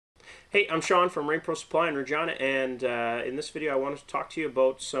Hey, I'm Sean from Rain Pro Supply in Regina, and in this video I wanted to talk to you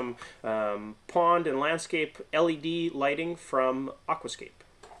about some pond and landscape LED lighting from Aquascape.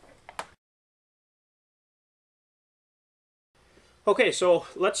 Okay, so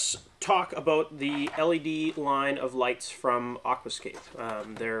let's talk about the LED line of lights from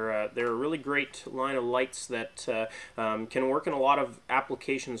Aquascape. They're a really great line of lights that can work in a lot of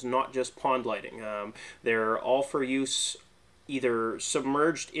applications, not just pond lighting. They're all for use either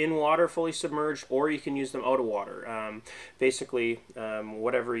submerged in water, fully submerged, or you can use them out of water. Basically,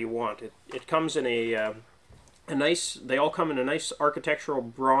 whatever you want. It comes in a nice, they all come in a nice architectural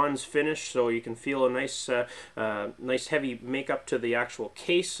bronze finish, so you can feel a nice nice heavy makeup to the actual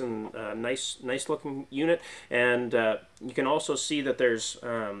case, and nice looking unit. And you can also see that there's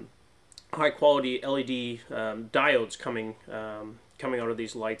high quality LED diodes coming out of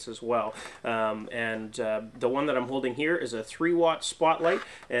these lights as well. The one that I'm holding here is a 3-watt spotlight,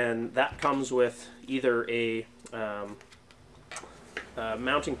 and that comes with either a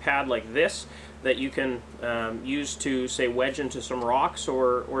mounting pad like this that you can use to, say, wedge into some rocks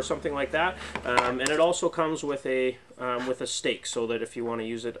or something like that, and it also comes with a stake, so that if you want to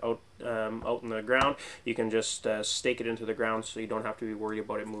use it out in the ground, you can just stake it into the ground, so you don't have to be worried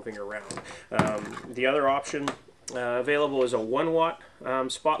about it moving around. The other option available is a 1-watt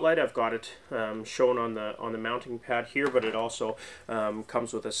spotlight. I've got it shown on the mounting pad here, but it also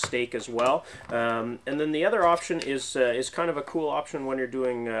comes with a stake as well. And then the other option is kind of a cool option when you're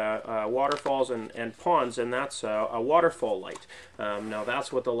doing waterfalls and ponds, and that's a waterfall light. Now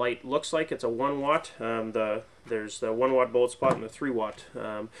that's what the light looks like. It's a 1-watt. There's the 1-watt bullet spot and the 3-watt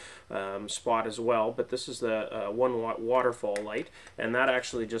spot as well, but this is the 1-watt waterfall light, and that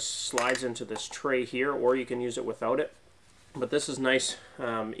actually just slides into this tray here, or you can use it without it. But this is nice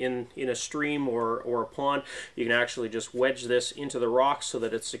in a stream or a pond. You can actually just wedge this into the rocks so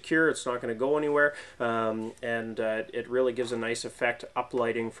that it's secure. It's not going to go anywhere, and it really gives a nice effect,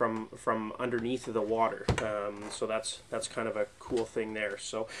 uplighting from underneath of the water. So that's kind of a cool thing there.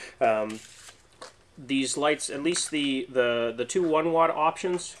 So these lights, at least the 2 1-watt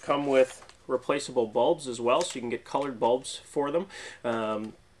options, come with replaceable bulbs as well, so you can get colored bulbs for them.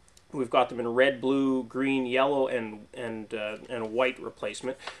 We've got them in red, blue, green, yellow, and a white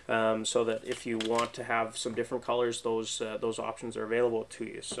replacement, so that if you want to have some different colors, those options are available to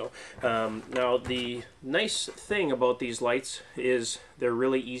you. So now the nice thing about these lights is they're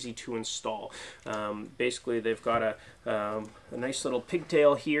really easy to install. Basically, they've got a nice little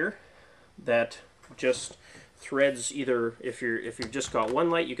pigtail here that just threads, either if you've just got one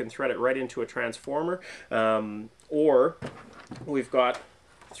light, you can thread it right into a transformer, or we've got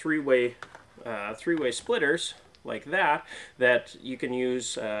three-way splitters like that you can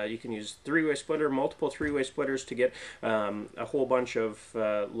use. You can use multiple three-way splitters to get a whole bunch of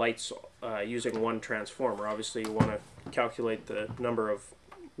lights using one transformer. Obviously, you want to calculate the number of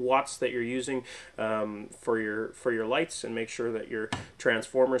watts that you're using for your lights, and make sure that your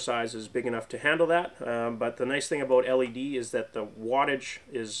transformer size is big enough to handle that. But the nice thing about LED is that the wattage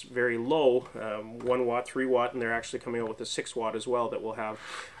is very low, 1-watt, 3-watt, and they're actually coming out with a 6-watt as well that we'll have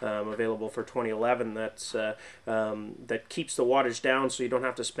available for 2011. That keeps the wattage down, so you don't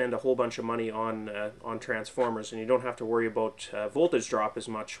have to spend a whole bunch of money on transformers, and you don't have to worry about voltage drop as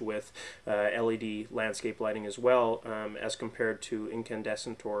much with LED landscape lighting as well, as compared to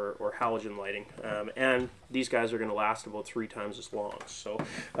incandescent or halogen lighting, and these guys are going to last about 3 times as long. So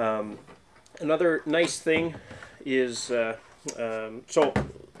another nice thing is so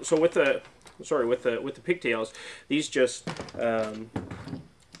with the pigtails, these just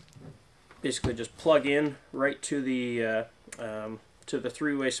basically just plug in right to the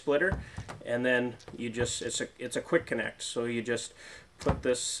 3-way splitter, and then you just it's a quick connect. So you just put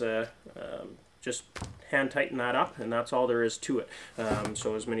this just hand tighten that up, and that's all there is to it.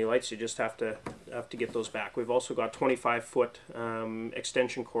 So as many lights, you just have to get those back. We've also got 25-foot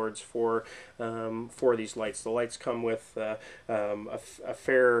extension cords for these lights. The lights come with a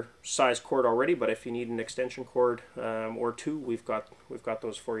fair size cord already, but if you need an extension cord or 2, we've got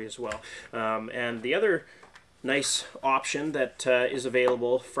those for you as well. And the other nice option that is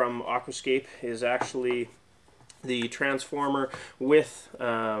available from Aquascape is actually the transformer with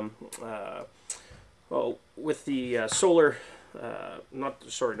the solar. Not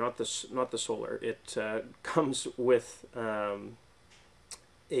the solar. It comes with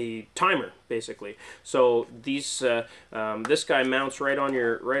a timer, basically. So these this guy mounts right on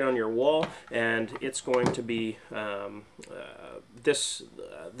your wall, and it's going to be this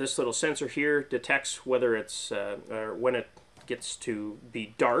little sensor here detects whether it's when it gets to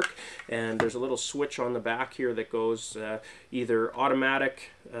be dark, and there's a little switch on the back here that goes either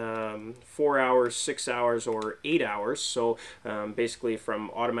automatic, 4 hours, 6 hours, or 8 hours. So basically from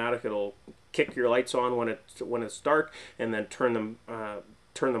automatic, it'll kick your lights on when it's dark, and then turn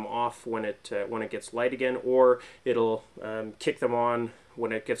them off when it gets light again, or it'll kick them on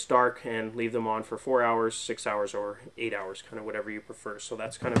when it gets dark and leave them on for 4 hours, 6 hours, or 8 hours, kind of whatever you prefer. So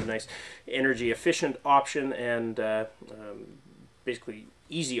that's kind of a nice energy efficient option, and basically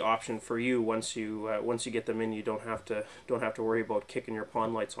easy option for you. Once you get them in, you don't have to worry about kicking your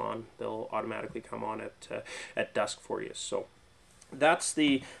pond lights on. They'll automatically come on at dusk for you. So that's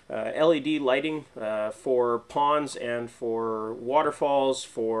the LED lighting for ponds and for waterfalls,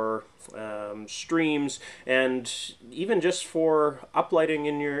 for streams, and even just for uplighting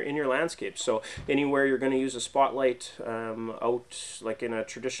in your landscape. So anywhere you're going to use a spotlight out, like in a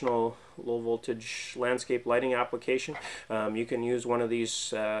traditional low voltage landscape lighting application, you can use one of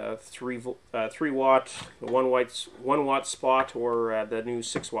these 3 watt, 1 watt spot, or the new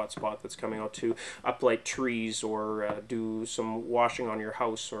 6 watt spot that's coming out to uplight trees, or do some washing on your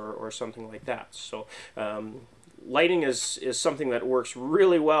house, or something like that. So lighting is something that works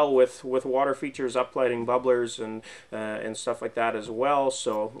really well with water features, uplighting, bubblers, and stuff like that as well.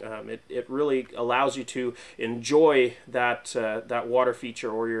 So it really allows you to enjoy that water feature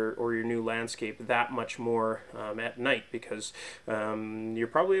or your new landscape that much more at night, because you're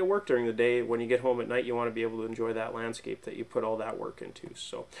probably at work during the day. When you get home at night, you want to be able to enjoy that landscape that you put all that work into.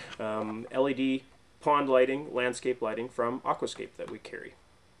 So LED pond lighting, landscape lighting from Aquascape that we carry.